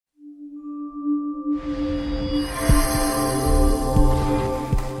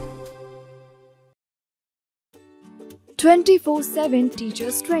24/7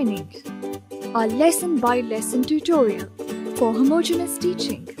 Teachers Training, a lesson-by-lesson tutorial for homogeneous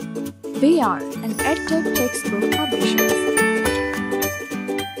teaching. We are an EdTech textbook publisher.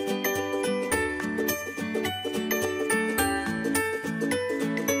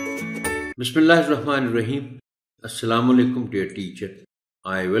 Bismillahirrahmanirrahim. Assalamu alaikum, dear teacher.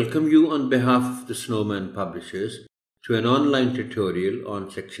 I welcome you on behalf of the Snowman publishers to an online tutorial on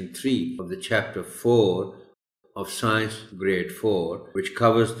section 3 of the chapter 4 of Science Grade 4, which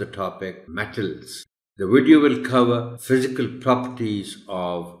covers the topic metals. The video will cover physical properties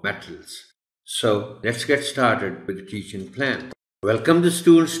of metals. So let's get started with the teaching plan. Welcome the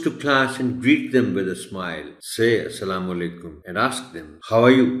students to class and greet them with a smile. Say Assalamu alaikum and ask them, how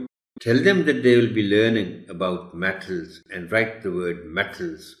are you? Tell them that they will be learning about metals and write the word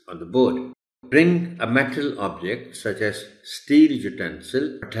metals on the board. Bring a metal object such as steel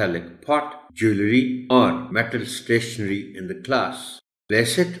utensil, metallic pot, jewelry or metal stationery in the class.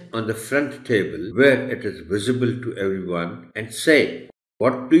 Place it on the front table where it is visible to everyone and say,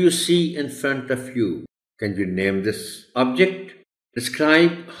 what do you see in front of you? Can you name this object?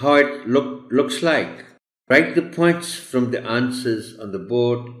 Describe how it looks like. Write the points from the answers on the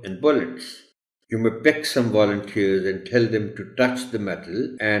board in bullets. You may pick some volunteers and tell them to touch the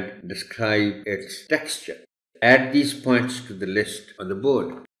metal and describe its texture. Add these points to the list on the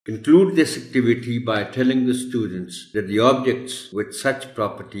board. Conclude this activity by telling the students that the objects with such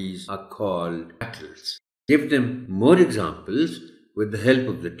properties are called metals. Give them more examples with the help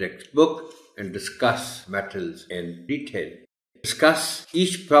of the textbook and discuss metals in detail. Discuss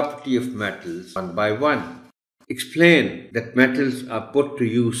each property of metals one by one. Explain that metals are put to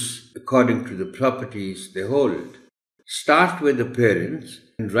use according to the properties they hold. Start with appearance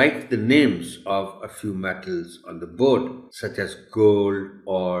and write the names of a few metals on the board, such as gold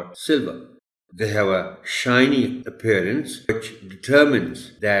or silver. They have a shiny appearance which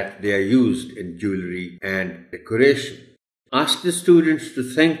determines that they are used in jewelry and decoration. Ask the students to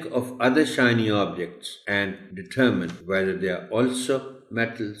think of other shiny objects and determine whether they are also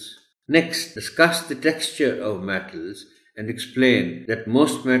metals. Next, discuss the texture of metals and explain that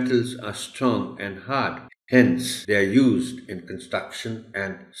most metals are strong and hard. Hence, they are used in construction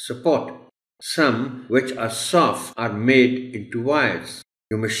and support. Some, which are soft, are made into wires.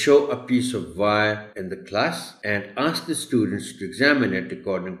 You must show a piece of wire in the class and ask the students to examine it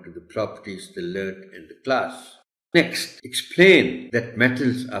according to the properties they learned in the class. Next, explain that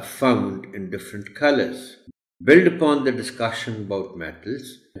metals are found in different colors. Build upon the discussion about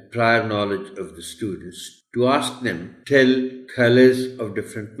metals and prior knowledge of the students to ask them to tell colors of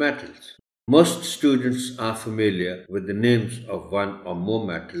different metals. Most students are familiar with the names of one or more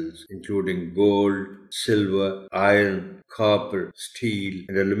metals, including gold, silver, iron, copper, steel,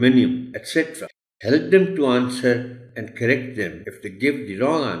 and aluminium, etc. Help them to answer and correct them if they give the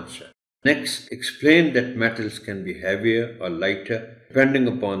wrong answer. Next, explain that metals can be heavier or lighter depending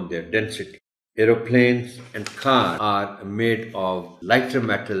upon their density. Aeroplanes and cars are made of lighter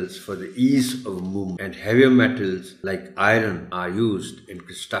metals for the ease of movement, and heavier metals like iron are used in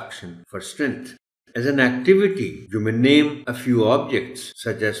construction for strength. As an activity, you may name a few objects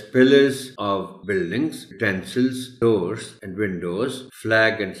such as pillars of buildings, utensils, doors and windows,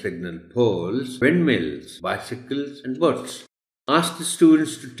 flag and signal poles, windmills, bicycles and boats. Ask the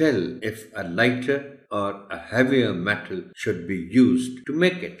students to tell if a lighter or a heavier metal should be used to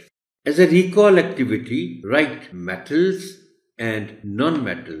make it. As a recall activity, write metals and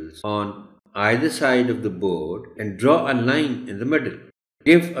non-metals on either side of the board and draw a line in the middle.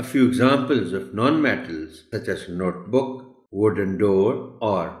 Give a few examples of non-metals such as notebook, wooden door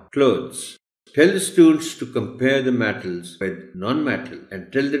or clothes. Tell the students to compare the metals with non-metal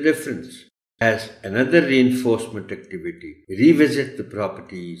and tell the difference. As another reinforcement activity, revisit the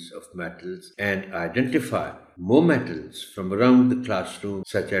properties of metals and identify more metals from around the classroom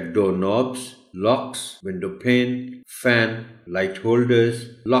such as doorknobs, locks, window pane, fan, light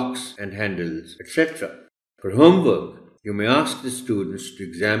holders, locks and handles, etc. For homework, you may ask the students to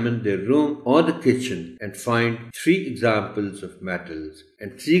examine their room or the kitchen and find 3 examples of metals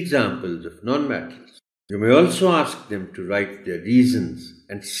and 3 examples of non-metals. You may also ask them to write their reasons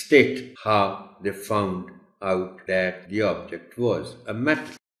and state how they found out that the object was a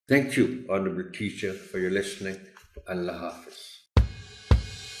metal. Thank you, Honorable Teacher, for your listening. Allah Hafiz.